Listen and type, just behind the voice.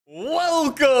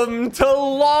Welcome to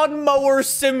Lawnmower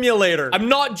Simulator. I'm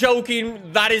not joking.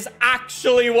 That is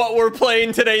actually what we're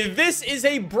playing today. This is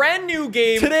a brand new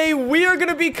game. Today, we are going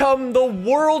to become the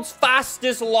world's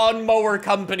fastest lawnmower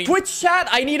company. Twitch chat,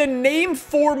 I need a name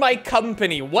for my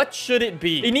company. What should it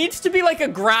be? It needs to be like a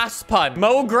grass pun.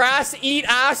 Mow grass, eat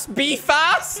ass, be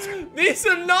fast. These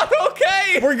are not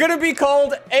okay. We're going to be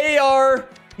called AR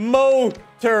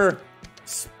Motor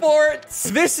Sports.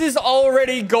 This is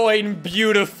already going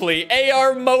beautifully.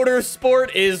 AR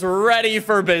Motorsport is ready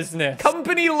for business.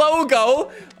 Company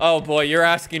logo. Oh boy, you're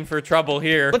asking for trouble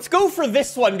here. Let's go for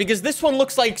this one because this one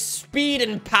looks like speed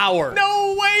and power.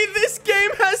 No way, this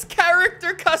game has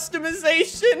character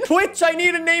customization. Twitch, I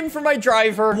need a name for my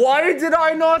driver. Why did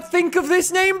I not think of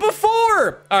this name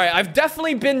before? All right, I've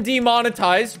definitely been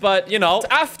demonetized, but you know,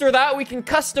 after that, we can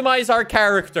customize our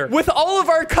character. With all of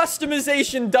our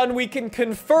customization done, we can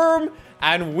confirm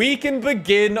and we can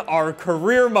begin our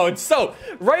career mode. So,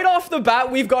 right off the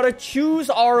bat, we've got to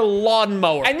choose our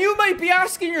lawnmower. And you might be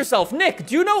asking yourself, Nick,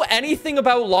 do you know anything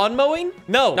about lawn mowing?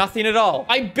 No, nothing at all.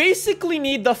 I basically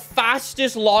need the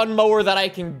fastest lawnmower that I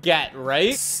can get,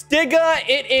 right? Stiga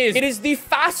it is. It is the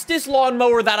fastest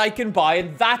lawnmower that I can buy,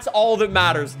 and that's all that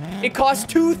matters. It costs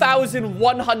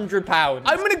 2,100 pounds.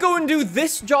 I'm gonna go and do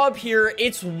this job here.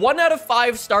 It's 1 out of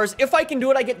 5 stars. If I can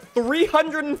do it, I get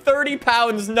 330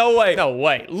 pounds. No way. No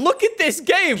way. Look at this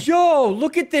game. Yo,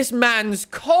 look at this man's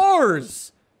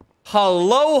cars.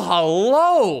 Hello,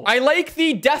 hello. I like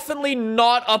the definitely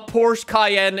not a Porsche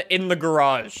Cayenne in the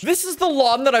garage. This is the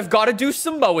lawn that I've got to do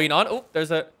some mowing on. Oh,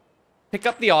 there's a pick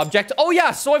up the object. Oh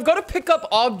yeah, so I've got to pick up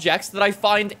objects that I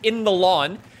find in the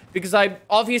lawn because I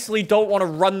obviously don't want to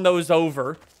run those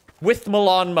over with my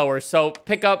lawnmower. So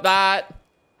pick up that.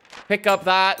 Pick up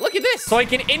that. Look at this. So I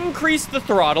can increase the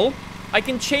throttle. I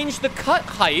can change the cut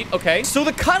height. Okay, so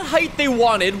the cut height they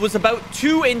wanted was about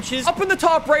 2 inches. Up in the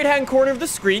top right-hand corner of the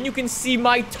screen, you can see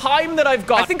my time that I've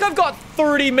got. I think I've got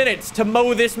 30 minutes to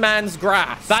mow this man's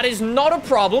grass. That is not a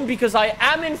problem because I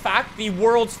am, in fact, the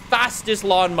world's fastest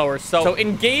lawnmower. So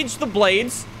engage the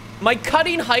blades. My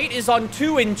cutting height is on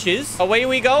 2 inches. Away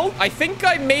we go. I think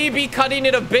I may be cutting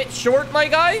it a bit short, my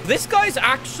guy. This guy's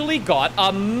actually got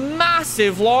a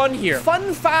massive lawn here.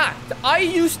 Fun fact, I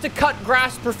used to cut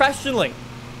grass professionally.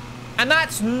 And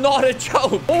that's not a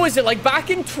joke. What was it, like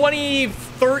back in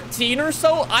 2013 or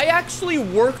so? I actually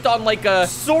worked on like a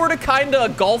sort of kind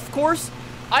of golf course.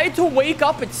 I had to wake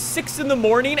up at 6 in the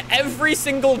morning every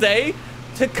single day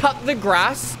to cut the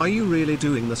grass. Are you really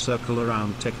doing the circle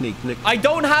around technique, Nick? I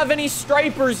don't have any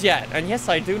stripers yet. And yes,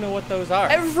 I do know what those are.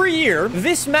 Every year,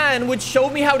 this man would show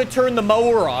me how to turn the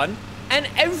mower on. And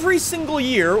every single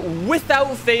year,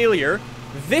 without failure,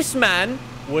 this man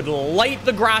would light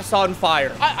the grass on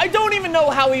fire. I don't even know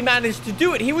how he managed to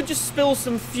do it. He would just spill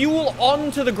some fuel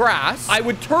onto the grass. I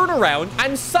would turn around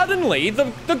and suddenly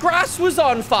the grass was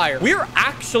on fire. We're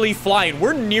actually flying.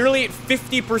 We're nearly at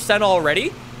 50%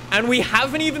 already. And we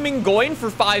haven't even been going for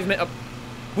 5 minutes.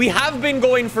 We have been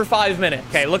going for 5 minutes.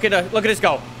 Okay, look at us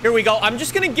go. Here we go. I'm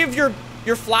just gonna give your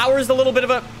flowers a little bit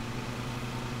of a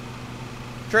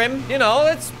trim. You know,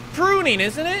 it's pruning,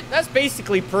 isn't it? That's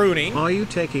basically pruning. Are you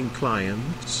taking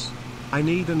clients? I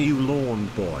need a new lawn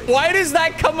boy. Why does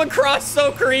that come across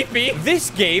so creepy?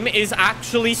 This game is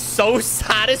actually so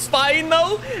satisfying,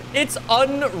 though. It's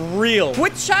unreal.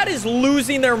 Twitch chat is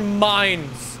losing their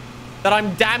minds that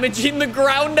I'm damaging the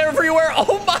ground everywhere.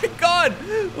 Oh my god,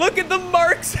 look at the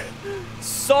marks.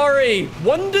 Sorry.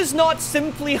 One does not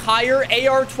simply hire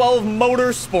AR12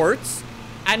 Motorsports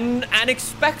and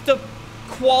expect a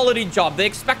quality job. They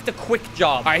expect a quick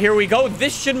job. All right, here we go.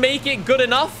 This should make it good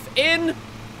enough in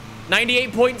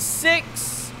 98.6.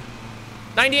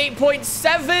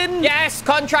 98.7. Yes,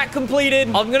 contract completed.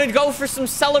 I'm gonna go for some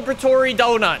celebratory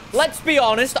donuts. Let's be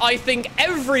honest, I think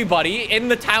everybody in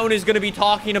the town is gonna be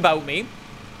talking about me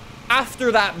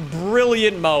after that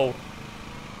brilliant mow.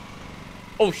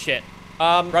 Oh shit.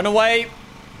 Run away.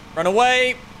 Run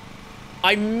away.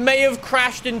 I may have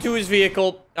crashed into his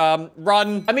vehicle.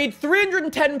 Run. I made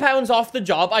 310 pounds off the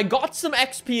job. I got some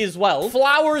XP as well.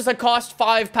 Flowers that cost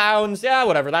 5 pounds. Yeah,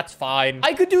 whatever. That's fine.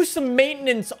 I could do some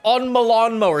maintenance on my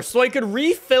lawnmower so I could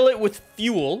refill it with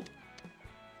fuel.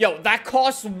 Yo, that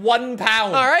costs 1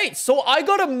 pound. All right, so I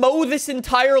gotta mow this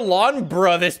entire lawn.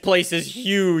 Bruh, this place is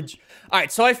huge. All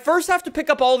right, so I first have to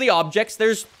pick up all the objects.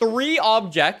 There's 3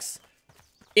 objects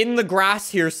in the grass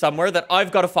here somewhere that I've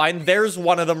got to find. There's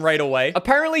one of them right away.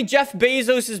 Apparently, Jeff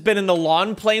Bezos has been in the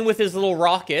lawn playing with his little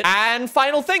rocket. And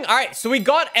final thing. All right, so we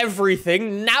got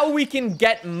everything. Now we can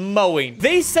get mowing.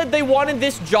 They said they wanted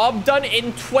this job done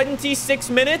in 26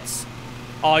 minutes.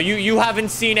 Oh, you haven't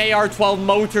seen AR12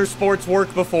 Motorsports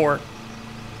work before.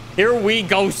 Here we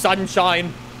go,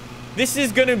 sunshine. This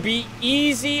is gonna be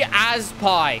easy as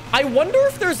pie. I wonder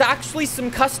if there's actually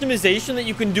some customization that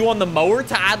you can do on the mower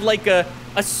to add like a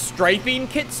striping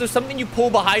kit. So something you pull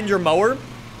behind your mower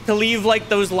to leave like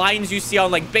those lines you see on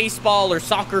like baseball or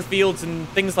soccer fields and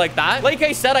things like that. Like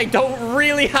I said, I don't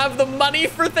really have the money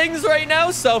for things right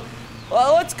now, so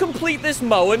let's complete this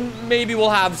mow and maybe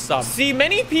we'll have some. See,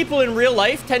 many people in real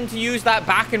life tend to use that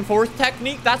back and forth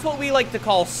technique. That's what we like to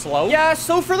call slow. Yeah,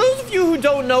 so for those of you who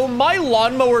don't know, my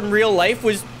lawnmower in real life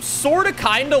was sort of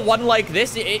kind of one like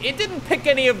this. It didn't pick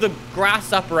any of the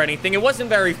grass up or anything. It wasn't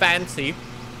very fancy.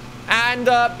 And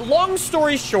long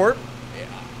story short,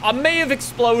 I may have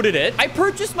exploded it. I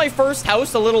purchased my first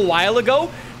house a little while ago,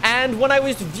 and when I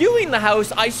was viewing the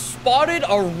house, I spotted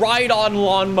a ride-on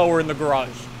lawnmower in the garage.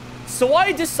 So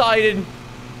I decided,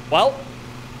 well,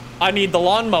 I need the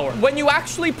lawnmower. When you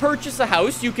actually purchase a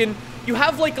house, you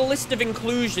have like a list of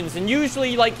inclusions, and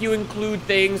usually like you include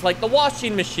things like the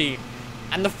washing machine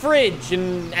and the fridge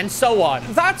and so on.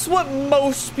 That's what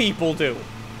most people do.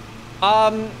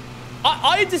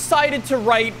 I decided to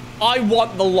write, I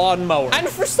want the lawnmower. And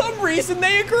for some reason,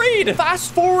 they agreed.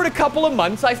 Fast forward a couple of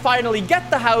months, I finally get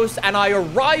the house, and I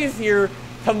arrive here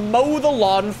to mow the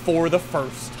lawn for the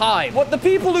first time. What the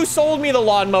people who sold me the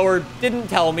lawnmower didn't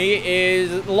tell me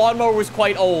is the lawnmower was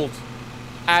quite old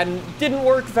and didn't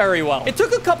work very well. It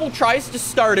took a couple tries to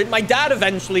start it. My dad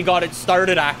eventually got it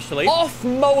started, actually. Off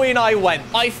mowing I went.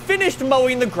 I finished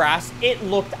mowing the grass. It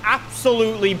looked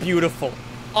absolutely beautiful.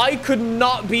 I could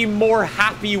not be more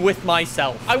happy with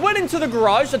myself. I went into the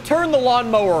garage to turn the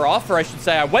lawnmower off, or I should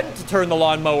say I went to turn the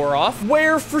lawnmower off,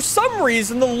 where for some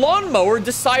reason the lawnmower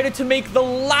decided to make the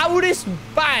loudest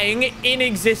bang in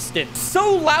existence.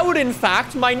 So loud, in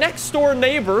fact, my next door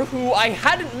neighbor, who I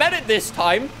hadn't met at this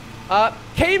time,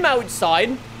 came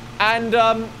outside and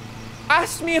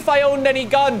asked me if I owned any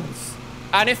guns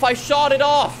and if I shot it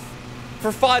off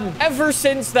for fun. Ever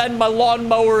since then, my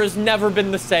lawnmower has never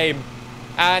been the same.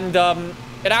 And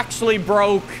it actually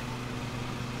broke,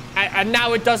 and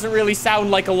now it doesn't really sound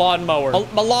like a lawnmower.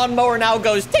 My lawnmower now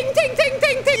goes ting, ting, ting,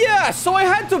 ting, ting. Yeah, so I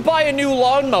had to buy a new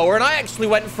lawnmower, and I actually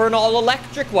went for an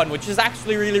all-electric one, which is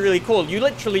actually really, really cool. You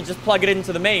literally just plug it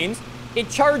into the mains, it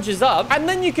charges up, and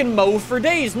then you can mow for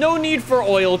days. No need for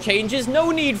oil changes,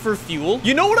 no need for fuel.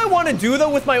 You know what I want to do,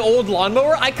 though, with my old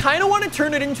lawnmower? I kind of want to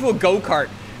turn it into a go-kart.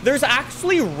 There's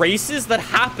actually races that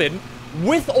happen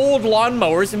with old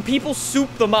lawnmowers, and people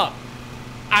soup them up.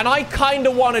 And I kind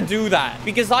of want to do that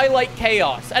because I like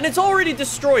chaos. And it's already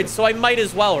destroyed, so I might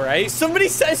as well, right? Somebody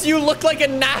says you look like a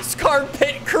NASCAR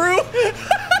pit crew.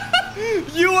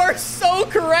 You are so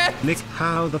correct. Nick,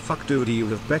 how the fuck do you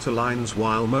have better lines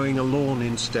while mowing a lawn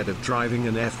instead of driving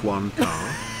an F1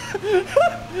 car?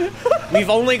 We've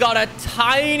only got a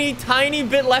tiny, tiny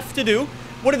bit left to do.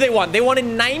 What did they want? They wanted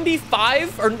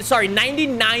 95, or sorry,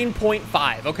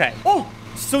 99.5. Okay. Oh,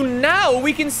 so now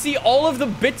we can see all of the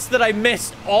bits that I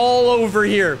missed all over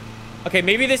here. Okay,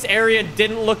 maybe this area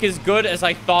didn't look as good as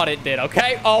I thought it did,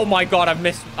 okay? Oh my God, I've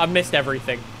missed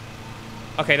everything.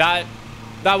 Okay, that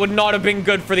would not have been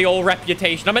good for the old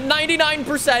reputation. I'm at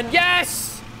 99%.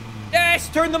 Yes! Yes,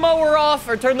 turn the mower off,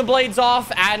 or turn the blades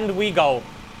off, and we go.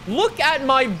 Look at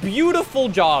my beautiful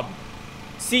job.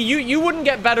 See, you wouldn't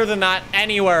get better than that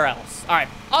anywhere else. All right,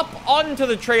 up onto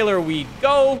the trailer we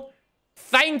go.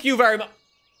 Thank you very much.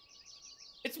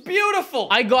 It's beautiful.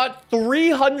 I got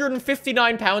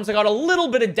 359 pounds. I got a little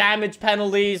bit of damage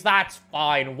penalties. That's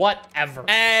fine. Whatever.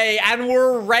 Hey, and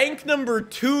we're rank number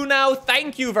 2 now.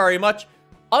 Thank you very much.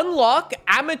 Unlock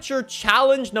amateur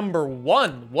challenge number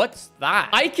 1. What's that?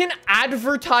 I can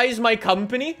advertise my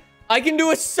company. I can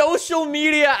do a social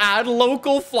media ad,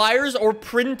 local flyers, or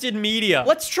printed media.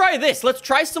 Let's try this. Let's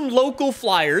try some local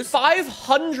flyers.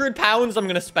 500 pounds I'm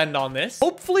gonna spend on this.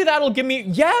 Hopefully that'll give me...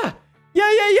 Yeah.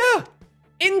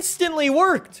 Instantly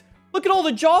worked. Look at all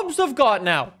the jobs I've got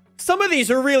now. Some of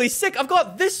these are really sick. I've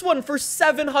got this one for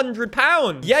 700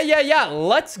 pounds. Yeah.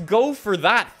 Let's go for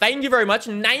that. Thank you very much.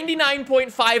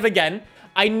 99.5 again.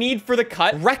 I need for the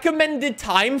cut. Recommended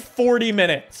time, 40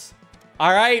 minutes.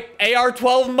 All right,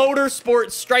 AR-12 Motorsport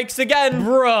strikes again.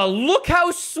 Bruh, look how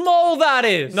small that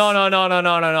is. No.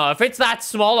 If it's that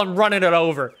small, I'm running it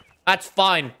over. That's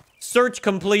fine. Search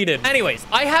completed. Anyways,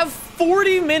 I have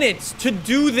 40 minutes to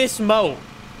do this mow.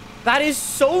 That is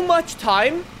so much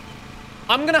time.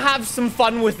 I'm gonna have some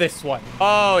fun with this one.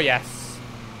 Oh, yes.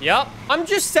 Yep. I'm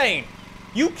just saying,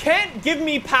 you can't give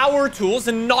me power tools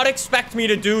and not expect me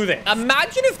to do this.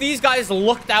 Imagine if these guys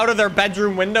looked out of their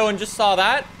bedroom window and just saw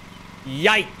that.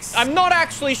 Yikes. I'm not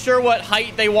actually sure what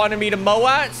height they wanted me to mow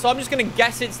at, so I'm just gonna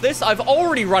guess it's this. I've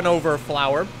already run over a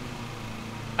flower.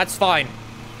 That's fine.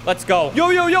 Let's go. Yo,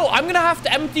 yo, yo. I'm gonna have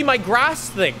to empty my grass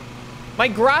thing. My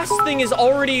grass thing is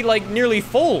already, like, nearly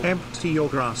full. Empty your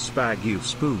grass bag, you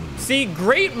spoon. See,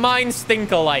 great minds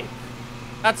think alike.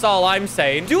 That's all I'm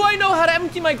saying. Do I know how to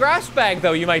empty my grass bag,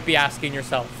 though, you might be asking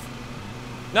yourself?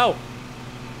 No.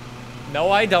 No,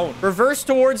 I don't. Reverse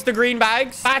towards the green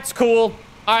bags. That's cool.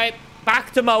 All right,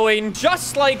 back to mowing.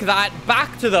 Just like that,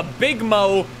 back to the big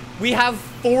mow. We have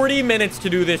 40 minutes to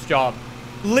do this job.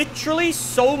 Literally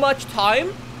so much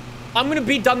time. I'm gonna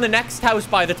be done the next house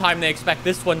by the time they expect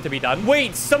this one to be done.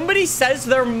 Wait, somebody says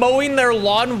they're mowing their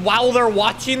lawn while they're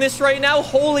watching this right now?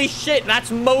 Holy shit,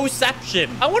 that's mowception.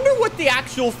 I wonder what the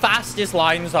actual fastest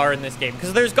lines are in this game,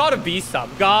 because there's gotta be some.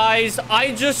 Guys,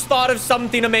 I just thought of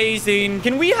something amazing.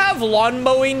 Can we have lawn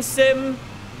mowing sim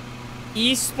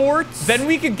esports? Then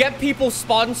we could get people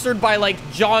sponsored by,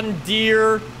 like, John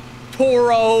Deere,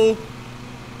 Toro,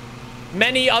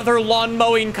 many other lawn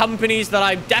mowing companies that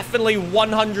I definitely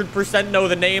 100% know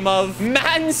the name of.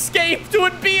 Manscaped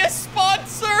would be a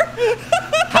sponsor.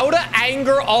 How to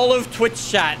anger all of Twitch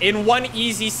chat in one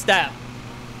easy step.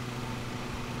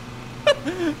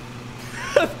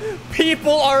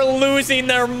 People are losing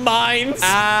their minds.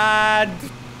 And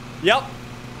yep.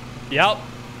 Yep.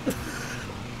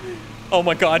 Oh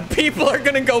my god, people are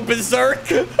gonna go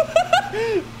berserk.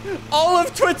 All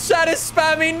of Twitch chat is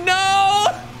spamming. No!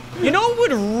 You know what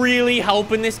would really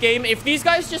help in this game? If these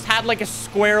guys just had, like, a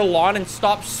square lawn and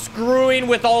stopped screwing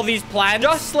with all these plants.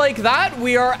 Just like that,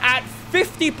 we are at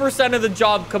 50% of the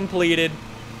job completed.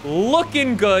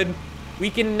 Looking good. We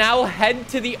can now head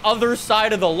to the other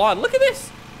side of the lawn. Look at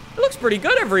this. It looks pretty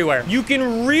good everywhere. You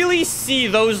can really see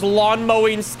those lawn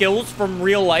mowing skills from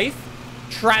real life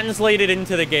translated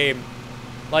into the game.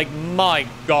 Like, my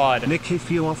god. Nick,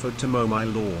 if you offered to mow my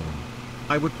lawn,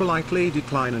 I would politely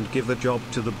decline and give the job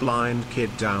to the blind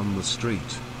kid down the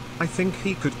street. I think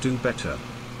he could do better.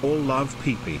 All love,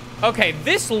 Pee-Pee. Okay,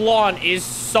 this lawn is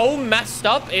so messed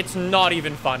up, it's not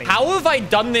even funny. How have I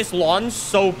done this lawn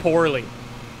so poorly?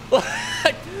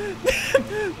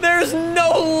 There's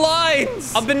no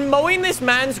lines. I've been mowing this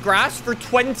man's grass for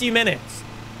 20 minutes.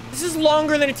 This is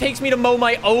longer than it takes me to mow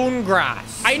my own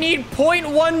grass. I need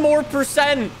 0.1 more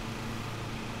 %.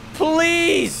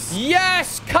 Please.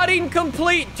 Yes, cutting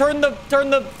complete. Turn the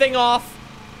thing off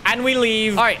and we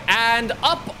leave. All right, and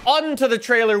up onto the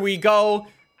trailer we go.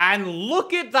 And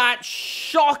look at that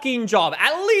shocking job.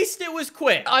 At least it was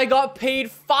quick. I got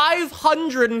paid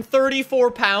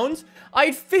 £534. I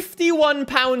had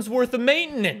 £51 worth of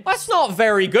maintenance. That's not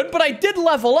very good, but I did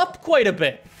level up quite a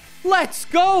bit. Let's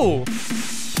go.